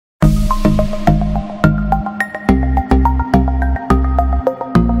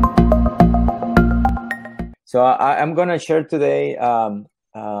So I'm going to share today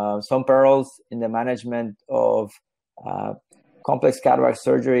some pearls in the management of complex cataract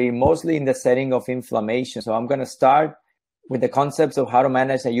surgery, mostly in the setting of inflammation. So I'm going to start with the concepts of how to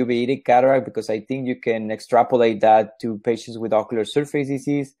manage a uveitic cataract, because I think you can extrapolate that to patients with ocular surface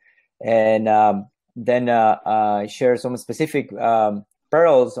disease, and then share some specific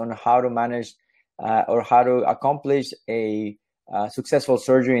pearls on how to manage or how to accomplish a successful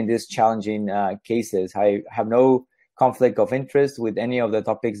surgery in these challenging cases. I have no conflict of interest with any of the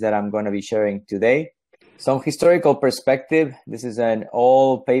topics that I'm going to be sharing today. Some historical perspective. This is an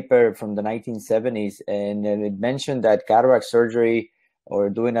old paper from the 1970s, and it mentioned that cataract surgery or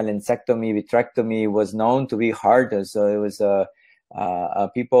doing a lensectomy, vitrectomy was known to be hard. So it was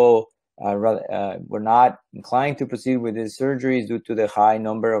people were not inclined to proceed with these surgeries due to the high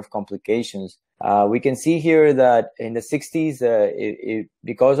number of complications. We can see here that in the 60s,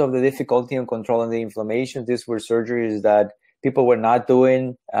 because of the difficulty in controlling the inflammation, these were surgeries that people were not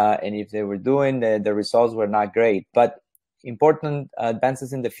doing, and if they were doing, the results were not great. But important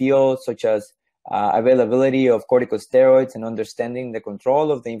advances in the field, such as availability of corticosteroids and understanding the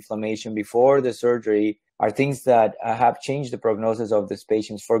control of the inflammation before the surgery, are things that have changed the prognosis of these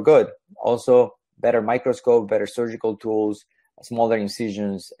patients for good. Also, better microscope, better surgical tools, smaller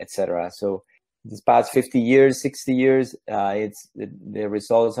incisions, etc. So this past 50 years, 60 years, the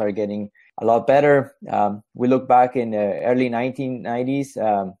results are getting a lot better. We look back in the early 1990s,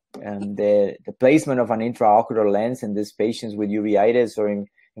 and the placement of an intraocular lens in these patients with uveitis or in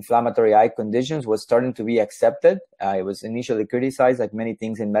inflammatory eye conditions was starting to be accepted. It was initially criticized, like many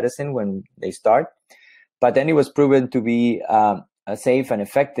things in medicine when they start, but then it was proven to be safe and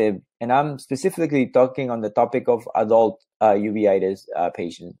effective. And I'm specifically talking on the topic of adult uveitis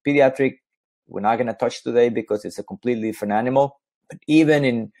patients. Pediatric, we're not going to touch today because it's a completely different animal. But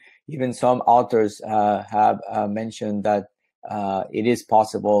even some authors have mentioned that it is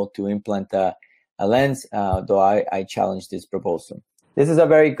possible to implant a lens, though I challenge this proposal. This is a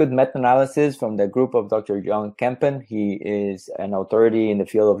very good meta-analysis from the group of Dr. John Kempen. He is an authority in the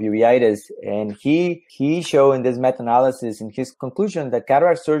field of uveitis, and he showed in this meta-analysis, in his conclusion, that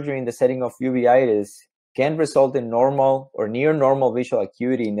cataract surgery in the setting of uveitis can result in normal or near normal visual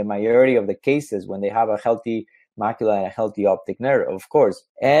acuity in the majority of the cases when they have a healthy macula and a healthy optic nerve, of course.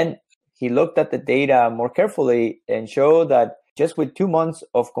 And he looked at the data more carefully and showed that just with 2 months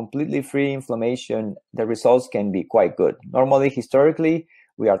of completely free inflammation, the results can be quite good. Normally, historically,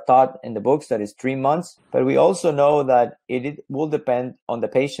 we are taught in the books that it's 3 months, but we also know that it will depend on the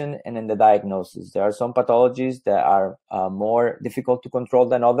patient and in the diagnosis. There are some pathologies that are more difficult to control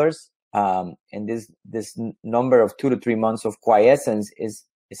than others. And this number of 2 to 3 months of quiescence is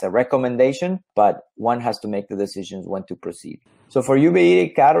a recommendation, but one has to make the decisions when to proceed. So for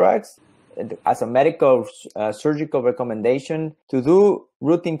uveitic cataracts, as a medical surgical recommendation, to do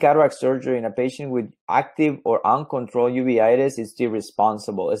routine cataract surgery in a patient with active or uncontrolled uveitis is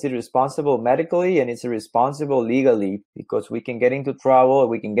irresponsible. It's irresponsible medically, and it's irresponsible legally, because we can get into trouble,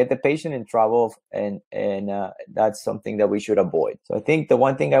 we can get the patient in trouble, and that's something that we should avoid. So I think the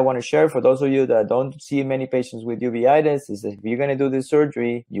one thing I want to share for those of you that don't see many patients with uveitis is that if you're going to do this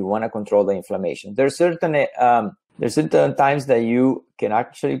surgery, you want to control the inflammation. There's certain times that you can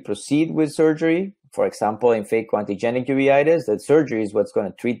actually proceed with surgery. For example, in phacoantigenic uveitis, that surgery is what's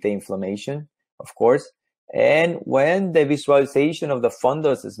going to treat the inflammation, of course. And when the visualization of the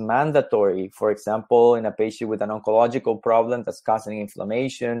fundus is mandatory, for example, in a patient with an oncological problem that's causing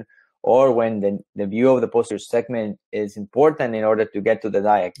inflammation, or when the view of the posterior segment is important in order to get to the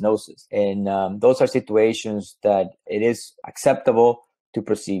diagnosis. And those are situations that it is acceptable to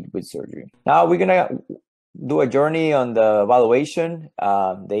proceed with surgery. Now we're going to do a journey on the evaluation,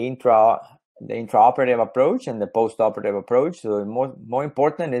 the intraoperative approach and the postoperative approach. So more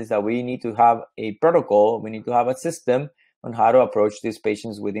important is that we need to have a protocol. We need to have a system on how to approach these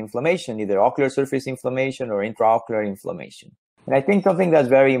patients with inflammation, either ocular surface inflammation or intraocular inflammation. And I think something that's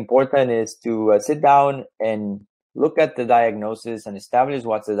very important is to sit down and look at the diagnosis and establish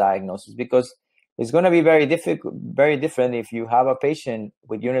what's the diagnosis, because it's going to be very different if you have a patient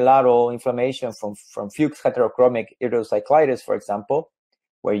with unilateral inflammation from Fuchs heterochromic iridocyclitis, for example,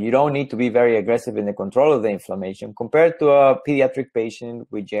 where you don't need to be very aggressive in the control of the inflammation, compared to a pediatric patient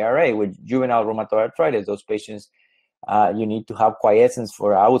with JRA, with juvenile rheumatoid arthritis. Those patients, you need to have quiescence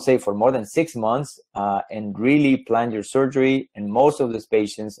for, I would say, for more than 6 months, and really plan your surgery. And most of these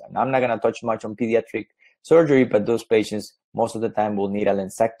patients, and I'm not going to touch much on pediatric surgery, but those patients most of the time will need a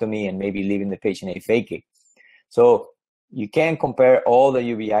lensectomy and maybe leaving the patient aphakic. So you can't compare all the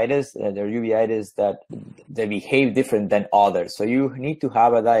uveitis. There are uveitis that they behave different than others. So you need to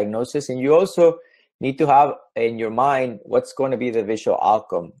have a diagnosis, and you also need to have in your mind what's going to be the visual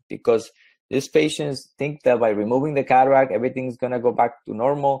outcome, because these patients think that by removing the cataract, everything's going to go back to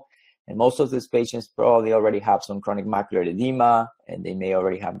normal. And most of these patients probably already have some chronic macular edema, and they may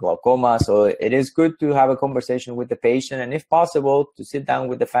already have glaucoma. So it is good to have a conversation with the patient, and if possible, to sit down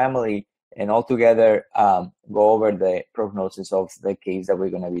with the family and all together go over the prognosis of the case that we're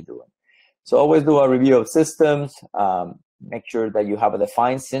going to be doing. So always do a review of systems. Make sure that you have a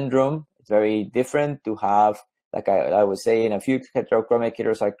defined syndrome. It's very different to have, like I was saying, acute heterochromic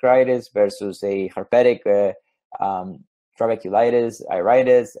keratocarcitis versus a herpetic trabeculitis,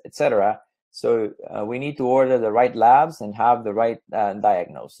 iritis, etc. So we need to order the right labs and have the right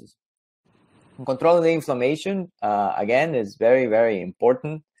diagnosis. And controlling the inflammation, again, is very, very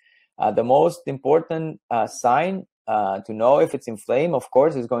important. The most important sign to know if it's inflamed, of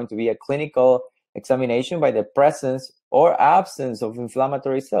course, is going to be a clinical examination by the presence or absence of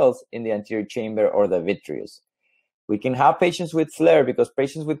inflammatory cells in the anterior chamber or the vitreous. We can have patients with flare because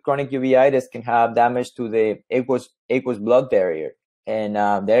patients with chronic uveitis can have damage to the aqueous blood barrier, and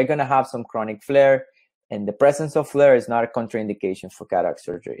they're going to have some chronic flare. And the presence of flare is not a contraindication for cataract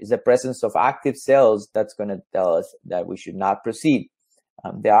surgery. It's the presence of active cells that's going to tell us that we should not proceed.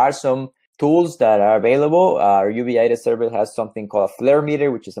 There are some tools that are available. Our uveitis service has something called a flare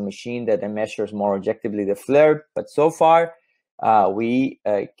meter, which is a machine that measures more objectively the flare. But so far, we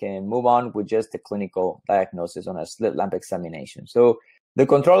can move on with just the clinical diagnosis on a slit lamp examination. So the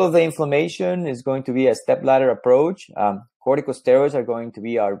control of the inflammation is going to be a step-ladder approach. Corticosteroids are going to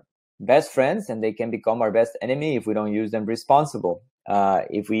be our best friends, and they can become our best enemy if we don't use them responsible.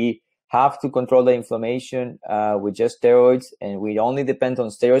 If we have to control the inflammation with just steroids, and we only depend on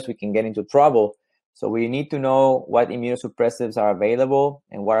steroids, we can get into trouble. So we need to know what immunosuppressives are available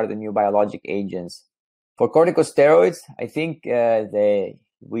and what are the new biologic agents. For corticosteroids, I think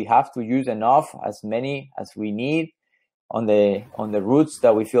we have to use enough, as many as we need on the routes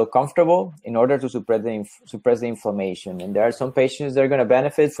that we feel comfortable in order to suppress the inflammation. And there are some patients that are going to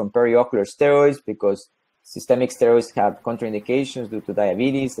benefit from periocular steroids because systemic steroids have contraindications due to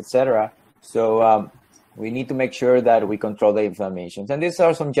diabetes, etc. So we need to make sure that we control the inflammations. And these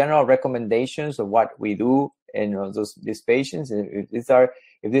are some general recommendations of what we do in these patients. If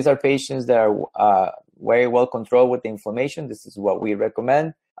these are patients that are very well controlled with the inflammation, this is what we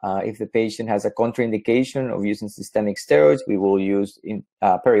recommend. If the patient has a contraindication of using systemic steroids, we will use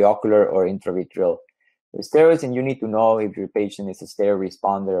periocular or intravitreal steroids. And you need to know if your patient is a steroid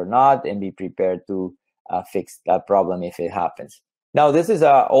responder or not, and be prepared to fix that problem if it happens. Now, this is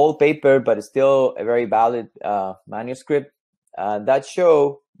an old paper, but it's still a very valid manuscript that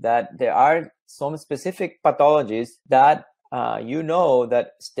show that there are some specific pathologies that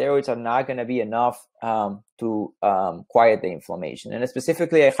that steroids are not going to be enough to quiet the inflammation. And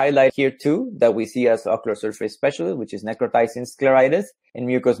specifically, I highlight here two that we see as ocular surface specialists, which is necrotizing scleritis and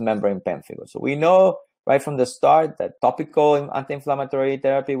mucous membrane pemphigo. So we know right from the start that topical anti-inflammatory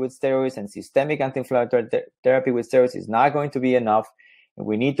therapy with steroids and systemic anti-inflammatory therapy with steroids is not going to be enough. And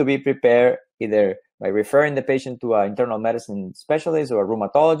we need to be prepared either by referring the patient to an internal medicine specialist or a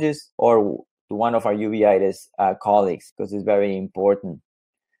rheumatologist, or to one of our uveitis colleagues, because it's very important.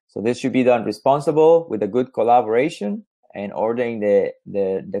 So this should be done responsible with a good collaboration and ordering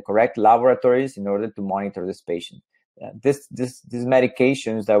the correct laboratories in order to monitor this patient. These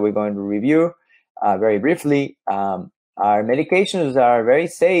medications that we're going to review very briefly, our medications are very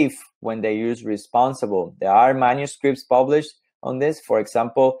safe when they're used responsible. There are manuscripts published on this. For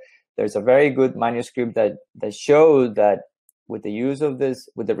example, there's a very good manuscript that shows that with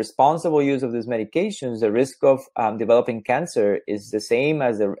the responsible use of these medications, the risk of developing cancer is the same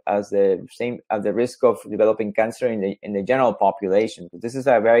as the risk of developing cancer in the general population. This is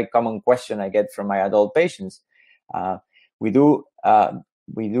a very common question I get from my adult patients. We do the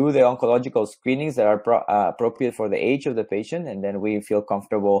oncological screenings that are appropriate for the age of the patient, and then we feel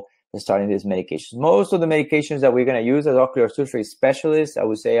comfortable starting these medications. Most of the medications that we're going to use as ocular surface specialists, I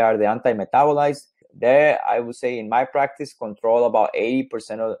would say, are the anti-metabolites. There, I would say, in my practice, control about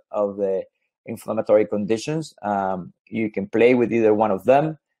 80% of the inflammatory conditions. You can play with either one of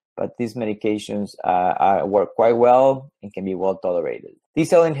them, but these medications work quite well and can be well tolerated.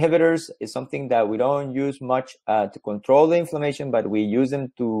 T-cell inhibitors is something that we don't use much to control the inflammation, but we use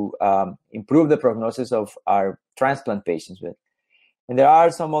them to improve the prognosis of our transplant patients with. And there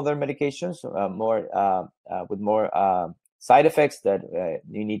are some other medications with more side effects that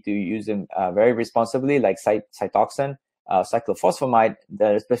you need to use them very responsibly, like Cytoxan, cyclophosphamide,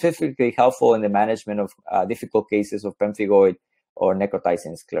 that are specifically helpful in the management of difficult cases of pemphigoid or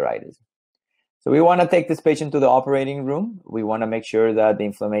necrotizing scleritis. So we want to take this patient to the operating room. We want to make sure that the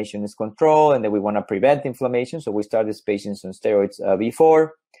inflammation is controlled and that we want to prevent inflammation. So we start these patients on steroids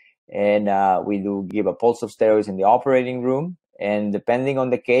before, and we do give a pulse of steroids in the operating room. And depending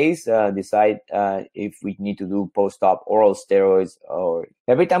on the case, decide if we need to do post-op oral steroids. Or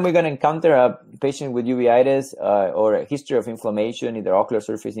every time we're going to encounter a patient with uveitis or a history of inflammation, either ocular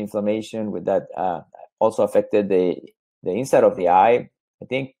surface inflammation with that also affected the inside of the eye, I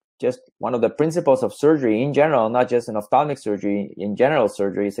think just one of the principles of surgery in general, not just in ophthalmic surgery, in general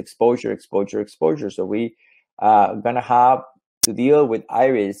surgery, is exposure, exposure, exposure. So we are going to have to deal with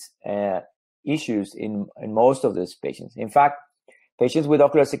iris issues in most of these patients. In fact, patients with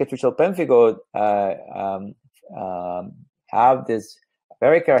ocular cicatricial pemphigoid have this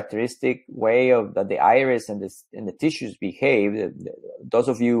very characteristic way of that the iris and the tissues behave. Those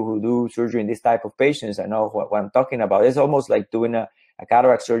of you who do surgery in this type of patients, I know what I'm talking about. It's almost like doing a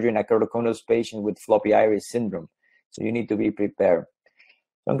cataract surgery in a keratoconus patient with floppy iris syndrome. So you need to be prepared.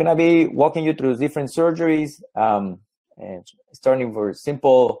 So I'm going to be walking you through different surgeries, and starting for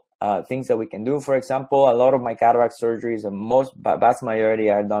simple things that we can do. For example, a lot of my cataract surgeries, the vast majority,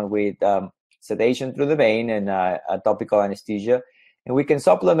 are done with sedation through the vein and topical anesthesia. And we can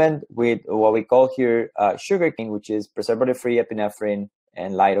supplement with what we call here sugarcane, which is preservative-free epinephrine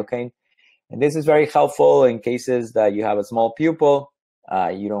and lidocaine. And this is very helpful in cases that you have a small pupil.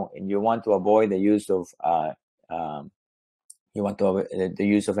 You want to avoid the use of the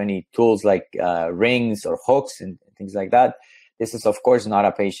use of any tools like rings or hooks and things like that. This is, of course, not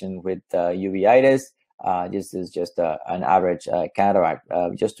a patient with uveitis. This is just an average cataract,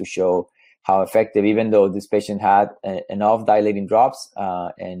 just to show how effective, even though this patient had enough dilating drops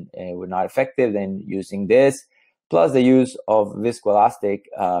and were not effective, then using this, plus the use of viscoelastic,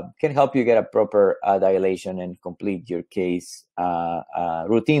 can help you get a proper dilation and complete your case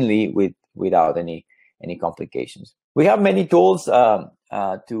routinely without any complications. We have many tools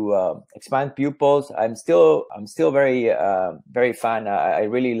to expand pupils. I'm still very fan. I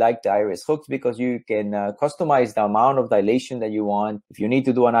really like the iris hooks because you can customize the amount of dilation that you want. If you need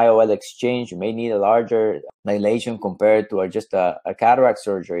to do an IOL exchange, you may need a larger dilation compared to just a cataract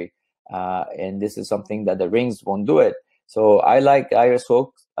surgery. And this is something that the rings won't do it. So I like iris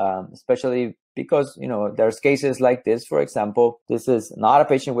hooks, especially because, there's cases like this. For example, this is not a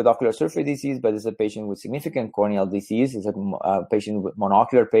patient with ocular surface disease, but it's a patient with significant corneal disease. It's a patient with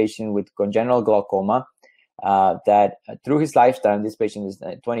monocular patient with congenital glaucoma that through his lifetime, this patient is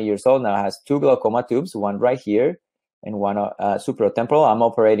 20 years old now, has 2 glaucoma tubes, one right here and one supratemporal. I'm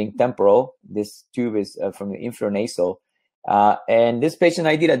operating temporal. This tube is from the infranasal. And this patient,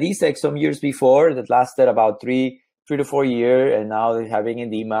 I did a DSEC some years before that lasted about 3 to 4 years, and now they're having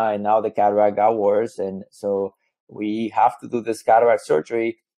edema, and now the cataract got worse. And so we have to do this cataract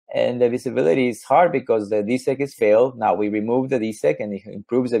surgery, and the visibility is hard because the DSEC is failed. Now we remove the DSEC and it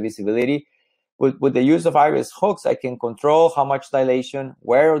improves the visibility. With the use of iris hooks, I can control how much dilation,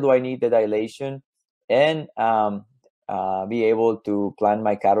 where do I need the dilation, and be able to plan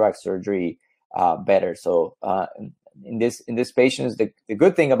my cataract surgery better. So in this patients, the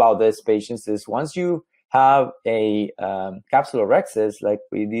good thing about this patients is once you have a capsulorhexis, like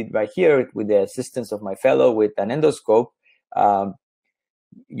we did right here with the assistance of my fellow with an endoscope,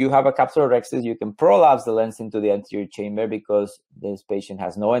 you have a capsulorhexis, you can prolapse the lens into the anterior chamber because this patient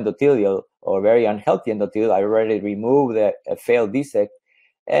has no endothelial or very unhealthy endothelial. I already removed the failed DSEC,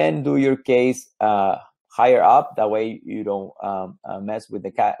 and do your case higher up. That way you don't mess with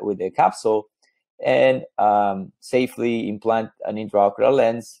the capsule, and safely implant an intraocular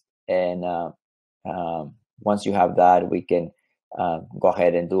lens. And once you have that, we can go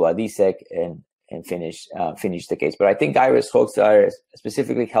ahead and do a DSEC and finish the case. But I think iris hooks are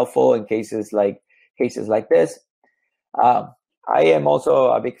specifically helpful in cases like this. I am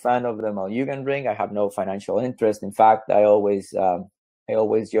also a big fan of the Malugin ring. I have no financial interest. In fact, I always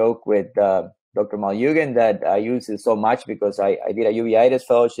joke with Dr. Malugin that I use it so much because I did a uveitis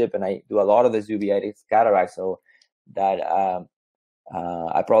fellowship and I do a lot of this uveitis cataract, so that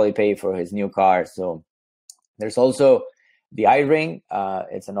I probably pay for his new car. So there's also the eye ring.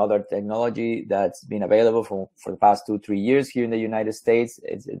 It's another technology that's been available for the past 2-3 years here in the United States.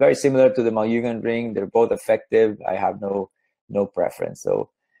 It's very similar to the Malugin ring. They're both effective. I have no preference. So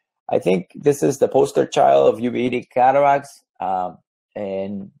I think this is the poster child of uveitic cataracts.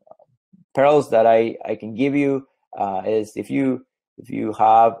 And perils that I can give you is if you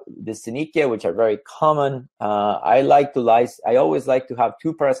have the synechia, which are very common, I always like to have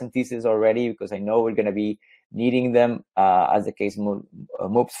 2 paracenteses already because I know we're going to be needing them as the case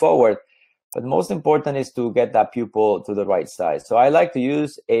moves forward. But most important is to get that pupil to the right size. So I like to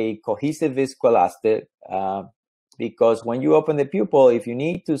use a cohesive viscoelastic because when you open the pupil, if you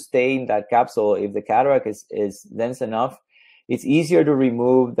need to stay in that capsule, if the cataract is dense enough, it's easier to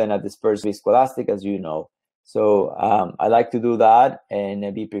remove than a dispersed viscoelastic, as you know. So I like to do that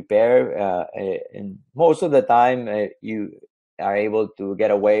and be prepared. And most of the time, you are able to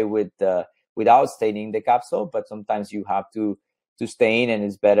get away with without staining the capsule, but sometimes you have to stain, and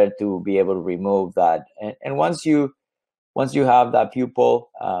it's better to be able to remove that. And once you have that pupil,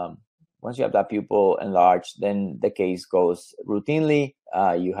 enlarged, then the case goes routinely.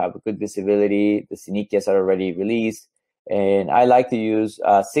 You have good visibility. The synechias are already released, and I like to use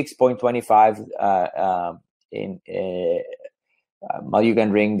 6.25 in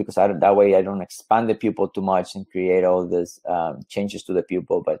Malyugin ring because that way I don't expand the pupil too much and create all these changes to the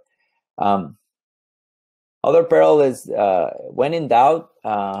pupil. But other peril is when in doubt,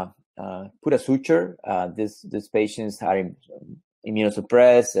 put a suture. These patients are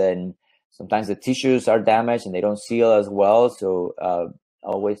immunosuppressed, and sometimes the tissues are damaged and they don't seal as well. So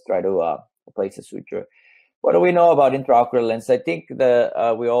always try to place a suture. What do we know about intraocular lens? I think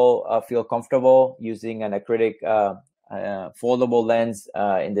we all feel comfortable using an acrylic foldable lens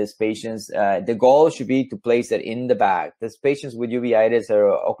in these patients. The goal should be to place it in the bag. These patients with uveitis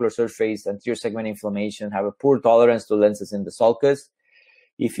or ocular surface anterior segment inflammation have a poor tolerance to lenses in the sulcus.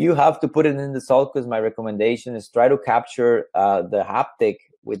 If you have to put it in the sulcus, my recommendation is try to capture the haptic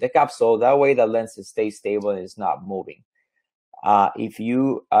with the capsule. That way the lens stays stable and is not moving. If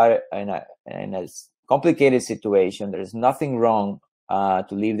you are in a complicated situation, there's nothing wrong to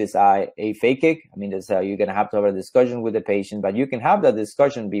leave this eye aphakic. I mean, you're going to have a discussion with the patient, but you can have that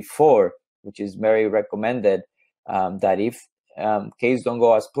discussion before, which is very recommended, that if case don't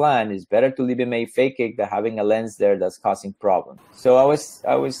go as planned, it's better to leave him aphakic than having a lens there that's causing problems. So I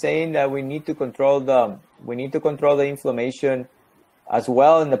was saying that we need to control the inflammation as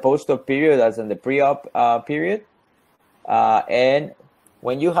well in the post-op period as in the pre-op period. And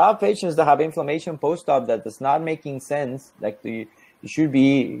when you have patients that have inflammation post-op that is not making sense, like you should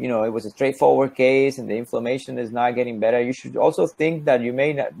be, it was a straightforward case and the inflammation is not getting better, you should also think that you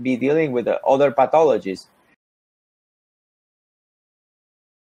may not be dealing with other pathologies.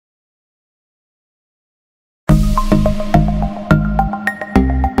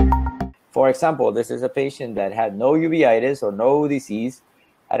 For example, this is a patient that had no uveitis or no disease,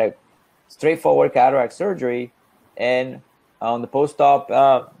 had a straightforward cataract surgery, and on the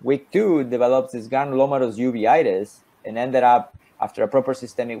post-op week 2 develops this granulomatous uveitis and ended up, after a proper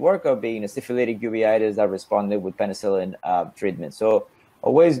systemic workup, being a syphilitic uveitis that responded with penicillin treatment. So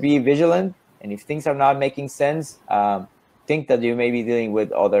always be vigilant, and if things are not making sense, think that you may be dealing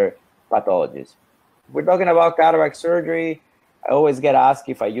with other pathologies. We're talking about cataract surgery. I always get asked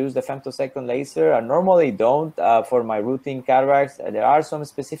if I use the femtosecond laser. I normally don't for my routine cataracts. There are some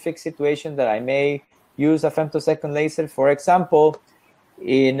specific situations that I may use a femtosecond laser. For example,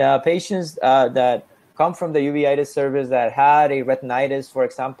 in patients that come from the uveitis service that had a retinitis, for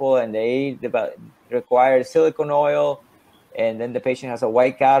example, and they require silicone oil, and then the patient has a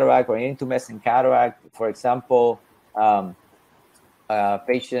white cataract or an intumescent cataract, for example, a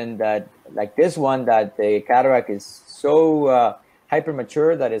patient that, like this one, that the cataract is so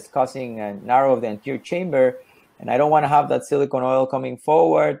hypermature that it's causing a narrow of the anterior chamber, and I don't want to have that silicone oil coming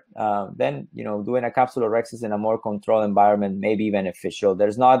forward, then doing a capsulorhexis in a more controlled environment may be beneficial.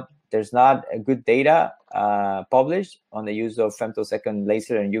 There's not a good data published on the use of femtosecond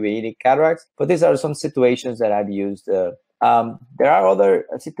laser in uveitic cataracts, but these are some situations that I've used. There are other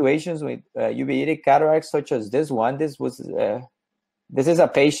situations with uveitic cataracts, such as this one. This is a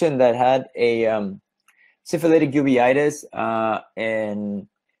patient that had a syphilitic uveitis and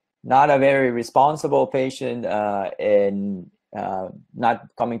not a very responsible patient and not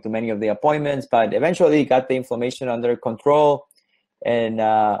coming to many of the appointments, but eventually got the inflammation under control. And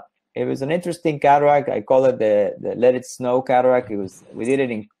it was an interesting cataract. I call it the let it snow cataract. We did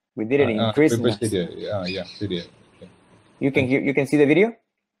it in Christmas. Video. Okay. You can see the video?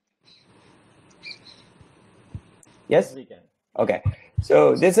 Yes? We can. Okay.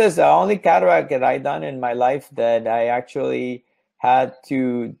 So this is the only cataract that I've done in my life that I actually had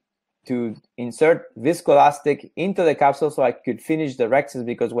to insert viscoelastic into the capsule so I could finish the rhexis,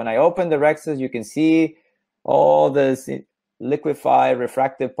 because when I open the rhexis, you can see all this liquefied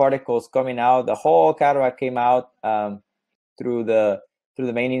refractive particles coming out. The whole cataract came out through the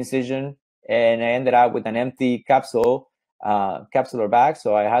main incision, and I ended up with an empty capsular bag.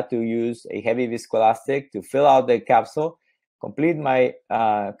 So I had to use a heavy viscoelastic to fill out the capsule, complete my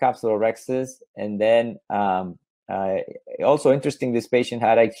capsulorhexis, and then Also interesting, this patient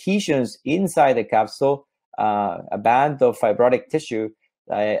had adhesions inside the capsule, a band of fibrotic tissue.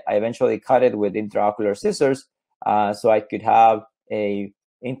 I eventually cut it with intraocular scissors so I could have a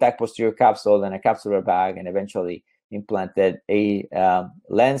intact posterior capsule and a capsular bag, and eventually implanted a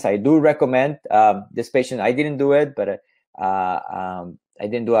lens. I do recommend this patient. I didn't do it, but I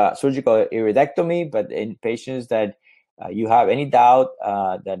didn't do a surgical iridectomy. But in patients that you have any doubt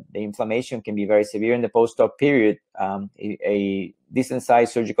that the inflammation can be very severe in the post-op period, a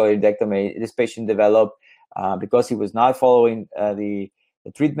decent-sized surgical iridectomy, this patient developed, because he was not following the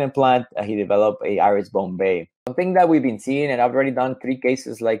treatment plan, he developed a iris bone bay. Something that we've been seeing, and I've already done 3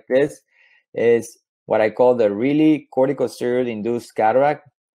 cases like this, is what I call the really corticosteroid-induced cataract,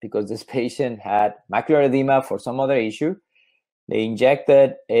 because this patient had macular edema for some other issue. They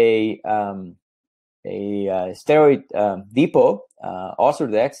injected a steroid depot,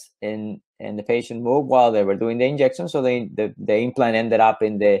 Ozurdex, and the patient moved while they were doing the injection, so the implant ended up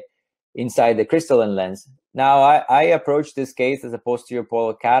inside the crystalline lens. Now, I approached this case as a posterior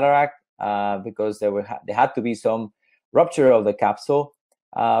polar cataract because there had to be some rupture of the capsule,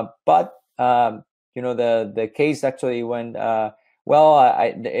 but the case actually went well.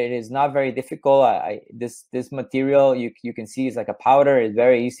 It is not very difficult. This material you can see is like a powder. It's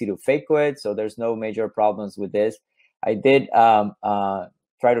very easy to phaco it, so there's no major problems with this. I did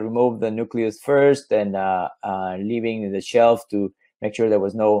try to remove the nucleus first, and leaving the shelf to make sure there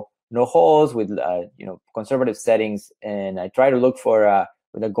was no holes with conservative settings. And I try to look for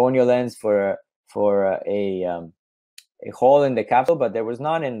with a gonio lens for a hole in the capsule, but there was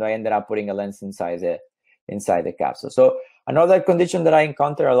none, and I ended up putting a lens inside the capsule. So another condition that I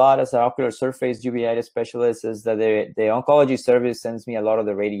encounter a lot as an ocular surface uveitis specialist is that the oncology service sends me a lot of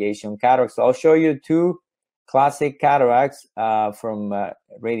the radiation cataracts. So I'll show you 2 classic cataracts from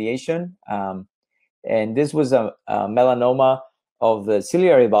radiation, and this was a melanoma of the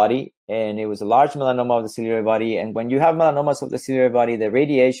ciliary body, and it was a large melanoma of the ciliary body. And when you have melanomas of the ciliary body, the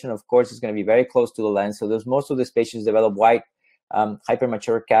radiation, of course, is going to be very close to the lens. So most of these patients develop white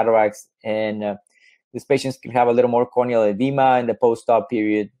hypermature cataracts, and these patients can have a little more corneal edema in the post-op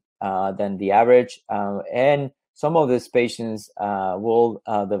period than the average. And some of these patients will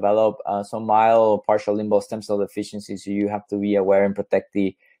develop some mild or partial limbal stem cell deficiency, so you have to be aware and protect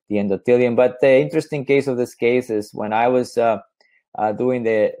the endothelium. But the interesting case of this case is when I was doing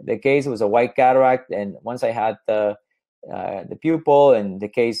the case, it was a white cataract, and once I had the pupil, and the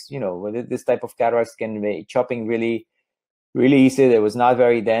case, with this type of cataracts can be chopping really easy. It was not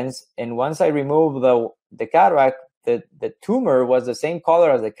very dense, and once I removed the cataract, the tumor was the same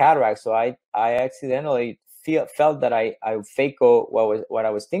color as the cataract. So I accidentally felt that I phaco what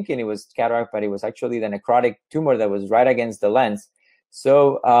I was thinking it was cataract, but it was actually the necrotic tumor that was right against the lens.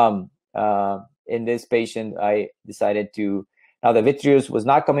 So in this patient, I decided to. Now, the vitreous was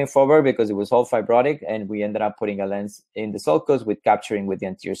not coming forward because it was all fibrotic, and we ended up putting a lens in the sulcus with capturing with the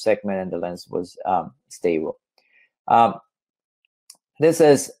anterior segment, and the lens was stable. This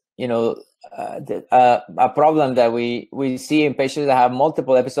is, a problem that we see in patients that have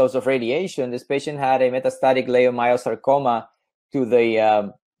multiple episodes of radiation. This patient had a metastatic leiomyosarcoma to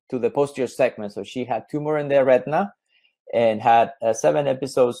the posterior segment, so she had tumor in the retina and had 7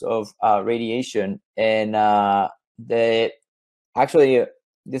 episodes of radiation, and Actually,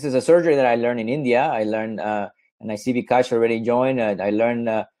 this is a surgery that I learned in India. I learned, and I see Vikash already joined. I learned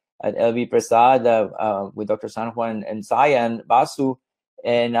at LV Prasad with Dr. Sanjuan and Saya and Basu.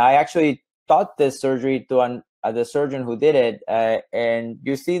 And I actually taught this surgery to the surgeon who did it. And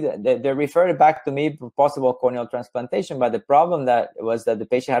you see that they referred back to me for possible corneal transplantation. But the problem was that the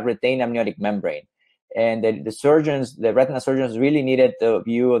patient had retained amniotic membrane. And the retina surgeons really needed the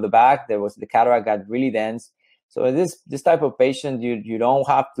view of the back. The cataract got really dense. So this type of patient, you don't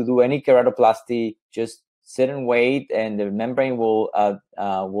have to do any keratoplasty. Just sit and wait, and the membrane will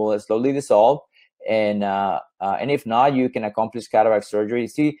slowly dissolve. And if not, you can accomplish cataract surgery.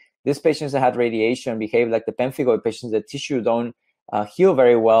 See, these patients that had radiation behave like the pemphigoid patients. The tissue don't heal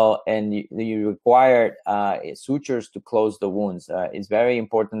very well, and you require sutures to close the wounds. It's very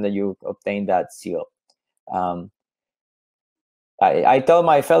important that you obtain that seal. I tell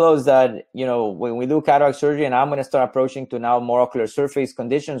my fellows that, when we do cataract surgery, and I'm going to start approaching to now more ocular surface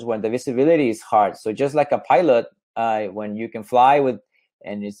conditions when the visibility is hard. So just like a pilot, when you can fly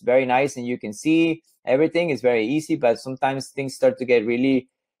and it's very nice and you can see everything, is very easy, but sometimes things start to get really,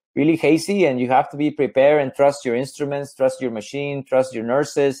 really hazy, and you have to be prepared and trust your instruments, trust your machine, trust your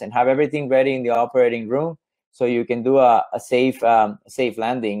nurses, and have everything ready in the operating room so you can do a safe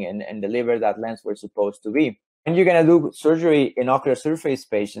landing and deliver that lens where it's supposed to be. when you're going to do surgery in ocular surface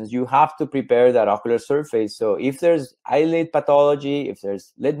patients, you have to prepare that ocular surface. So if there's eyelid pathology, if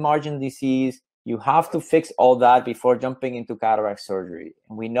there's lid margin disease, you have to fix all that before jumping into cataract surgery.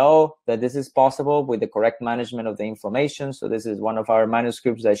 And we know that this is possible with the correct management of the inflammation. So this is one of our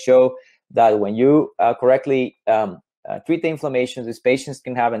manuscripts that show that when you correctly treat the inflammations, these patients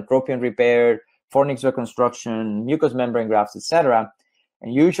can have entropion repair, fornix reconstruction, mucous membrane grafts, etc.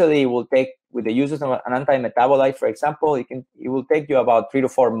 And usually it will take, with the use of an anti-metabolite, for example, it will take you about 3 to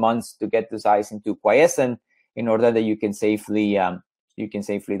 4 months to get this eyes into quiescent in order that you can safely do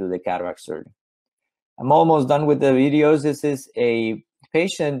the cataract surgery. I'm almost done with the videos. This is a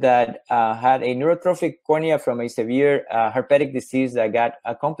patient that had a neurotrophic cornea from a severe herpetic disease that got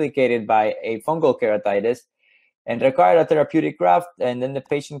complicated by a fungal keratitis and required a therapeutic graft. And then the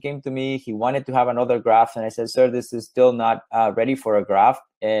patient came to me. He wanted to have another graft. And I said, sir, this is still not ready for a graft.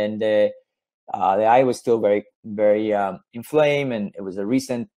 And the eye was still very, very inflamed. And it was a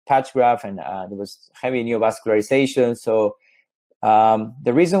recent patch graft. And there was heavy neovascularization. So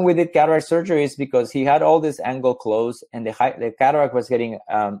the reason we did cataract surgery is because he had all this angle closed. And the cataract was getting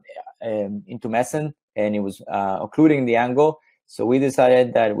intumescent. And it was occluding the angle. So we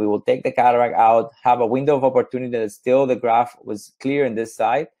decided that we will take the cataract out, have a window of opportunity that still the graft was clear in this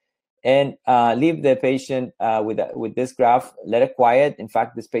side, and leave the patient with this graft, let it quiet. In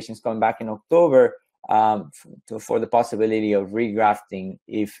fact, this patient's coming back in October for the possibility of regrafting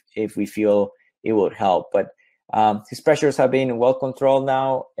if we feel it would help. But his pressures have been well controlled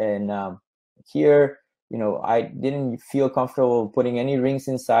now. And here, I didn't feel comfortable putting any rings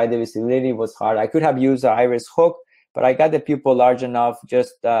inside. The visibility was hard. I could have used an iris hook, but I got the pupil large enough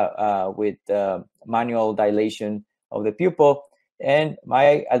just with manual dilation of the pupil. And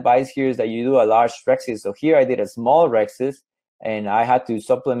my advice here is that you do a large rhexis. So here I did a small rhexis, and I had to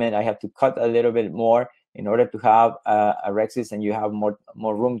supplement. I have to cut a little bit more in order to have a rhexis, and you have more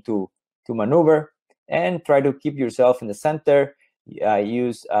room to maneuver. And try to keep yourself in the center.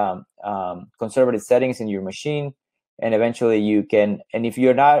 Use conservative settings in your machine. And eventually you can, and if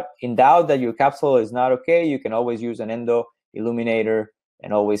you're not in doubt that your capsule is not okay, you can always use an endo illuminator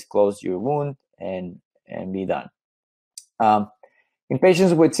and always close your wound and be done. In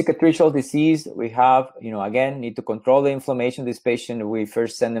patients with cicatricial disease, we have, again, need to control the inflammation. This patient, we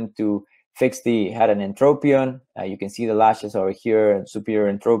first send them to had an entropion. You can see the lashes over here,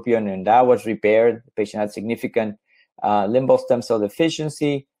 superior entropion, and that was repaired. The patient had significant limbal stem cell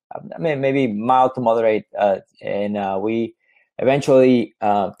deficiency. Maybe mild to moderate, and we eventually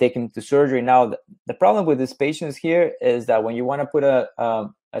take him to surgery. Now, the problem with these patients here is that when you want to put a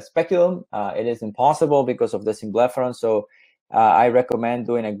speculum, it is impossible because of the symblepharon. So I recommend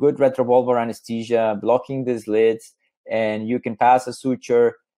doing a good retrobulbar anesthesia, blocking these lids, and you can pass a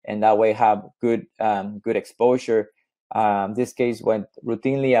suture, and that way have good exposure. This case went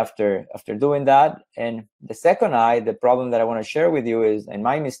routinely after doing that. And the second eye, the problem that I want to share with you is, and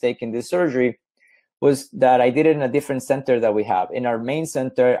my mistake in this surgery was that I did it in a different center that we have. In our main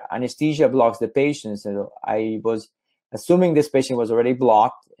center, anesthesia blocks the patient. So I was assuming this patient was already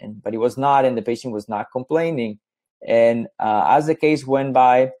blocked, but he was not, and the patient was not complaining. And as the case went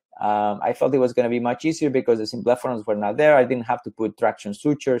by, I felt it was going to be much easier because the symblepharons were not there. I didn't have to put traction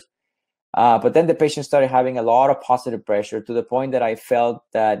sutures. But then the patient started having a lot of positive pressure to the point that I felt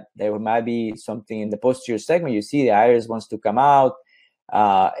that there might be something in the posterior segment. You see the iris wants to come out,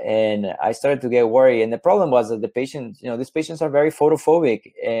 and I started to get worried. And the problem was that the patient, these patients are very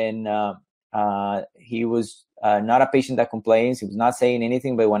photophobic, and he was not a patient that complains. He was not saying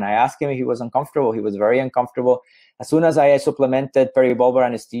anything, but when I asked him if he was uncomfortable, he was very uncomfortable. As soon as I supplemented peribulbar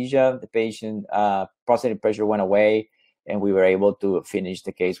anesthesia, the patient positive pressure went away, and we were able to finish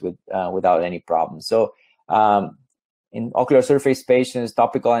the case without any problem. So in ocular surface patients,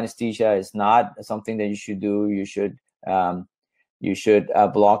 topical anesthesia is not something that you should do. You should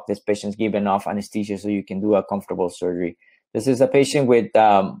block this patient's, give enough anesthesia so you can do a comfortable surgery. This is a patient with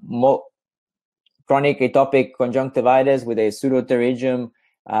chronic atopic conjunctivitis with a pseudopterygium.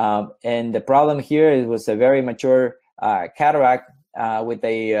 And the problem here was a very mature cataract with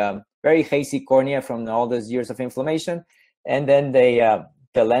a very hazy cornea from all those years of inflammation. And then the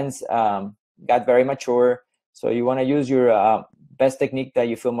lens got very mature. So you want to use your best technique that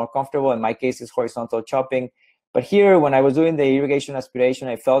you feel more comfortable. In my case, is horizontal chopping. But here, when I was doing the irrigation aspiration,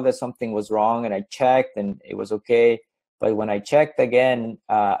 I felt that something was wrong, and I checked, and it was okay. But when I checked again,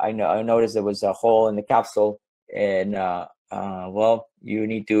 I noticed there was a hole in the capsule, and well, you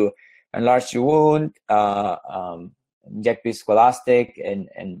need to enlarge your wound, inject viscoelastic,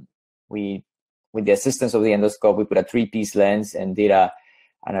 and we, with the assistance of the endoscope, we put a 3-piece lens and did a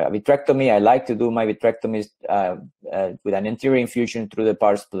and a vitrectomy. I like to do my vitrectomies with an anterior infusion through the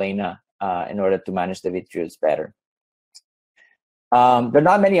pars plana in order to manage the vitreous better. There are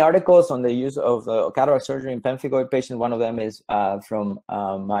not many articles on the use of cataract surgery in pemphigoid patients. One of them is from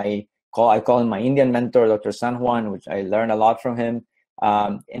I call him my Indian mentor, Dr. San Juan, which I learned a lot from him.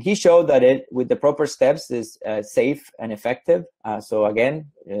 And he showed that it, with the proper steps, is safe and effective. So again,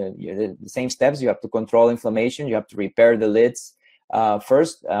 the same steps. You have to control inflammation. You have to repair the lids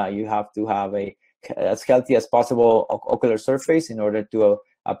first. You have to have as healthy as possible ocular surface in order to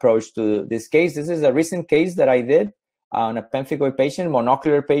approach to this case. This is a recent case that I did on a pemphigoid patient,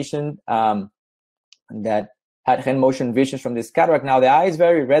 monocular patient that had hand motion visions from this cataract. Now the eye is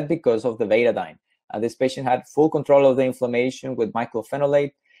very red because of the betadine. This patient had full control of the inflammation with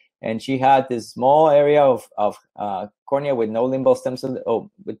myclophenolate, and she had this small area of cornea with no limbal stem cell,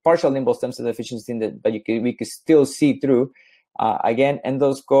 with partial limbal stem cell deficiency, but we could still see through. Again,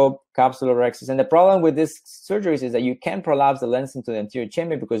 endoscope, capsulorhexis. And the problem with these surgeries is that you can prolapse the lens into the anterior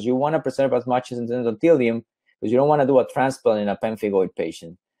chamber because you want to preserve as much as endothelium, because you don't want to do a transplant in a pemphigoid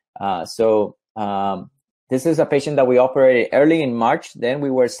patient. This is a patient that we operated early in March. Then we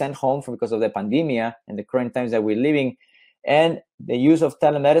were sent home because of the pandemic and the current times that we're living. And the use of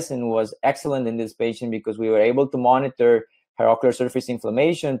telemedicine was excellent in this patient because we were able to monitor her ocular surface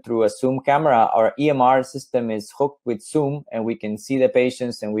inflammation through a Zoom camera. Our EMR system is hooked with Zoom, and we can see the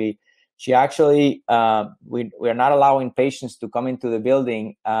patients. And we are not allowing patients to come into the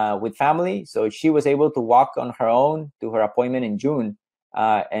building with family. So she was able to walk on her own to her appointment in June.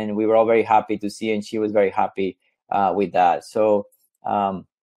 And we were all very happy to see, and she was very happy with that. So the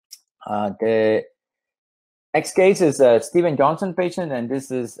next case is a Stephen Johnson patient, and this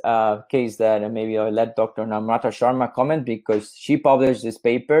is a case that maybe I'll let Dr. Namrata Sharma comment because she published this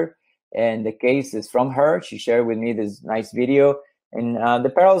paper, and the case is from her. She shared with me this nice video. And the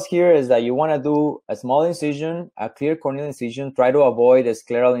perils here is that you want to do a small incision, a clear corneal incision, try to avoid a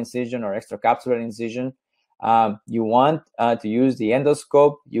scleral incision or extracapsular incision. You want to use the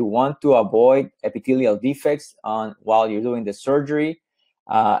endoscope. You want to avoid epithelial defects while you're doing the surgery.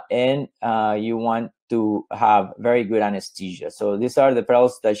 And you want to have very good anesthesia. So these are the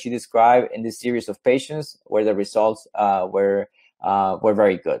perils that she described in this series of patients where the results were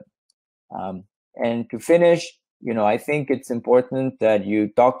very good. And to finish, I think it's important that you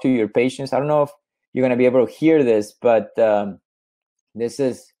talk to your patients. I don't know if you're going to be able to hear this, but this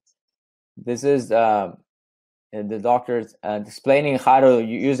is the doctor's explaining how to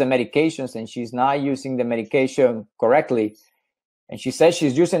use the medications, and she's not using the medication correctly. And she says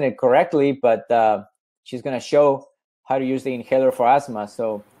she's using it correctly, but she's going to show how to use the inhaler for asthma.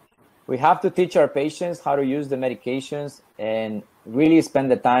 So we have to teach our patients how to use the medications and really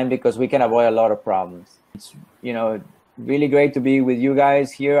spend the time because we can avoid a lot of problems. It's, really great to be with you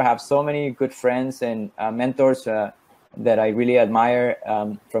guys here. I have so many good friends and mentors that I really admire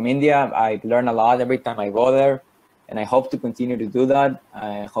from India. I learn a lot every time I go there, and I hope to continue to do that.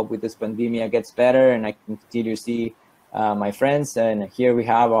 I hope with this pandemic gets better and I can continue to see my friends. And here we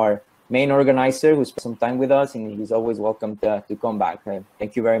have our main organizer who spent some time with us, and he's always welcome to come back.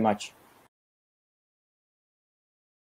 Thank you very much.